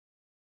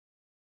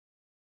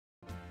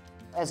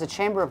As a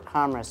Chamber of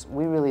Commerce,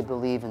 we really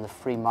believe in the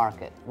free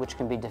market, which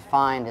can be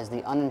defined as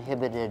the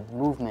uninhibited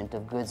movement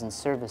of goods and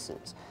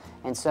services.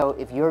 And so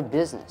if your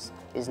business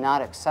is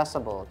not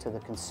accessible to the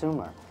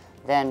consumer,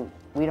 then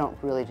we don't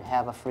really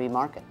have a free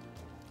market.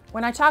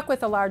 When I talk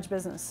with a large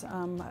business,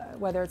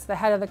 whether it's the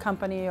head of the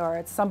company or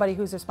it's somebody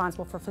who's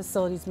responsible for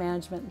facilities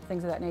management and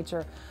things of that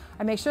nature,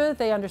 I make sure that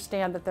they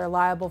understand that they're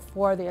liable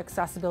for the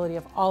accessibility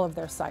of all of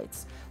their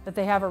sites, that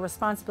they have a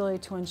responsibility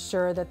to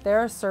ensure that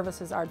their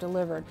services are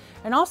delivered.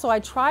 And also I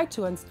try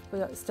to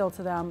instill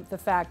to them the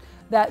fact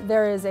that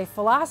there is a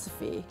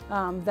philosophy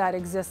that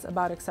exists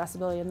about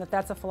accessibility, and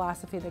that's a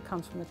philosophy that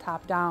comes from the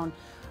top down,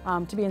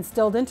 to be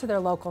instilled into their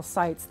local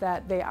sites,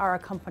 that they are a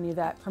company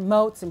that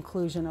promotes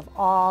inclusion of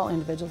all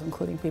individuals,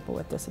 including people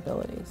with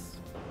disabilities.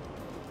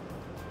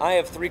 I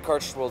have 3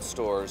 Cartridge World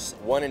stores,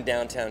 1 in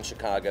downtown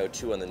Chicago,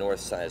 2 on the north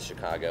side of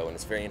Chicago, and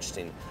it's very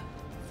interesting.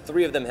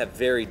 3 of them have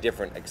very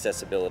different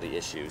accessibility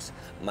issues.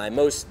 My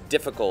most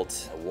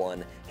difficult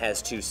one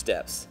has 2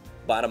 steps.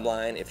 Bottom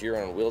line, if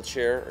you're on a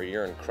wheelchair or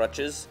you're in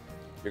crutches,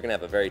 you're gonna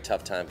have a very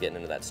tough time getting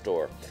into that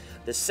store.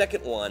 The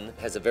second one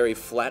has a very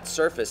flat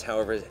surface,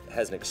 however, it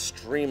has an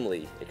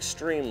extremely,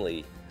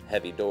 extremely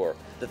heavy door.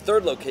 The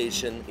third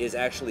location is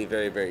actually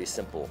very, very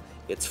simple.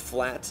 It's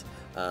flat,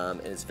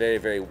 and it's very,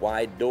 very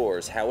wide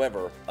doors.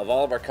 However, of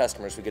all of our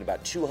customers, we get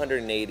about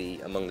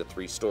 280 among the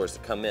 3 stores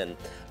that come in.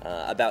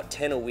 About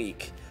 10 a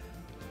week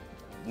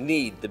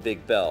need the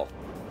BigBell.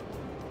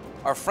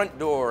 Our front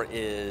door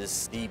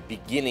is the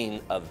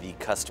beginning of the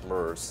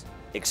customer's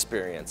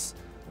experience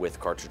with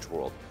Cartridge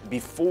World.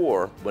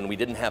 Before, when we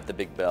didn't have the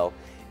BigBell,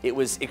 it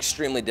was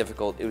extremely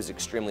difficult, it was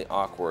extremely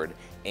awkward,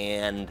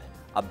 and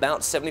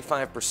about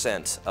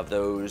 75% of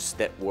those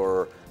that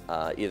were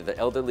either the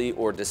elderly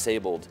or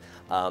disabled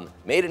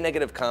made a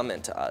negative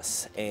comment to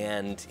us.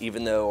 And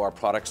even though our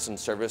products and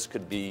service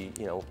could be,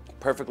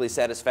 perfectly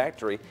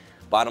satisfactory,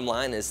 bottom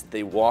line is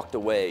they walked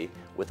away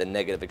with a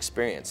negative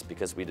experience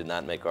because we did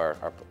not make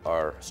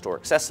our store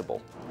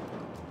accessible.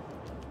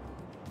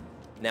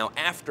 Now,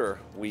 after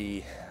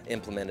we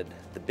implemented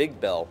the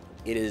BigBell,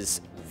 it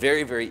is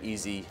very, very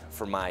easy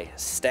for my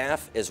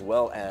staff as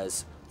well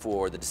as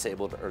for the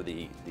disabled or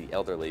the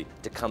elderly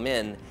to come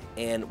in,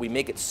 and we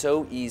make it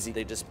so easy.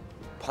 They just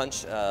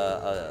punch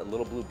a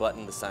little blue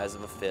button the size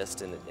of a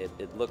fist, and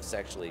it looks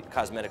actually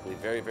cosmetically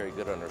very, very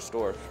good on our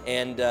store.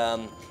 And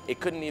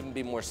it couldn't even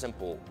be more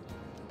simple.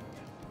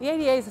 The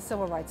ADA is a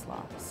civil rights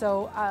law,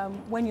 so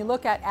when you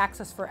look at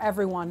access for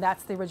everyone,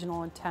 that's the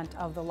original intent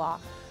of the law.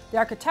 The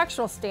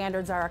architectural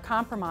standards are a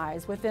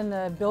compromise within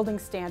the building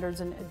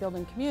standards and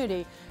building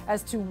community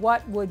as to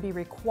what would be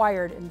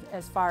required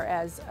as far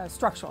as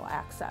structural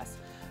access.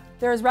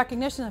 There is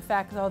recognition of the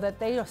fact, though, that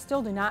they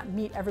still do not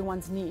meet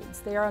everyone's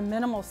needs. They are a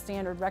minimal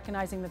standard,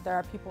 recognizing that there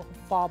are people who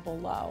fall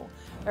below.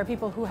 There are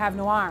people who have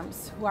no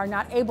arms, who are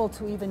not able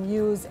to even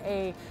use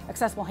an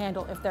accessible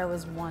handle if there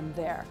was one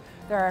there.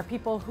 There are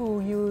people who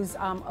use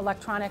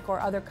electronic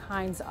or other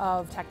kinds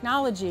of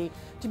technology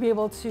to be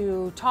able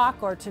to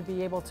talk or to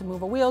be able to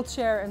move a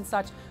wheelchair and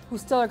such, who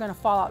still are going to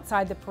fall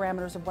outside the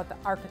parameters of what the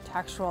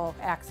architectural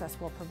access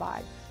will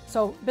provide.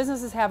 So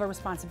businesses have a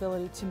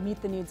responsibility to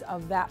meet the needs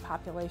of that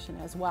population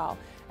as well.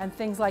 And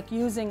things like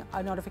using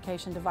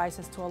notification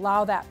devices to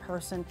allow that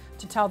person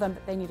to tell them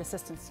that they need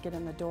assistance to get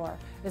in the door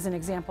is an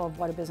example of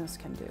what a business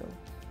can do.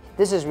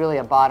 This is really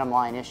a bottom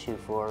line issue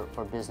for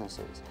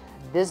businesses.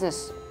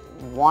 Business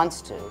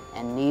wants to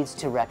and needs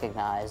to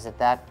recognize that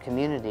that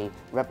community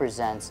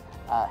represents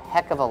a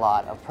heck of a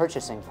lot of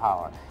purchasing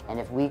power. And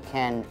if we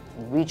can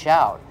reach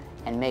out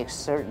and make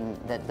certain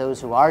that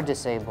those who are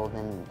disabled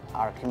in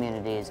our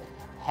communities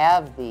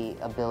have the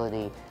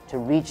ability to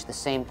reach the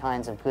same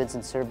kinds of goods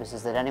and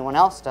services that anyone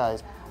else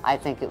does, I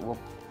think it will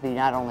be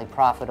not only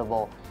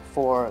profitable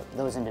for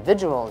those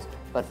individuals,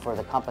 but for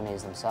the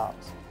companies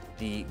themselves.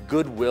 The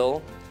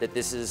goodwill that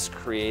this has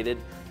created,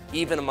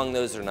 even among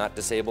those that are not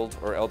disabled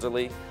or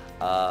elderly,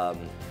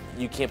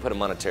 you can't put a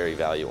monetary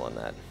value on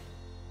that.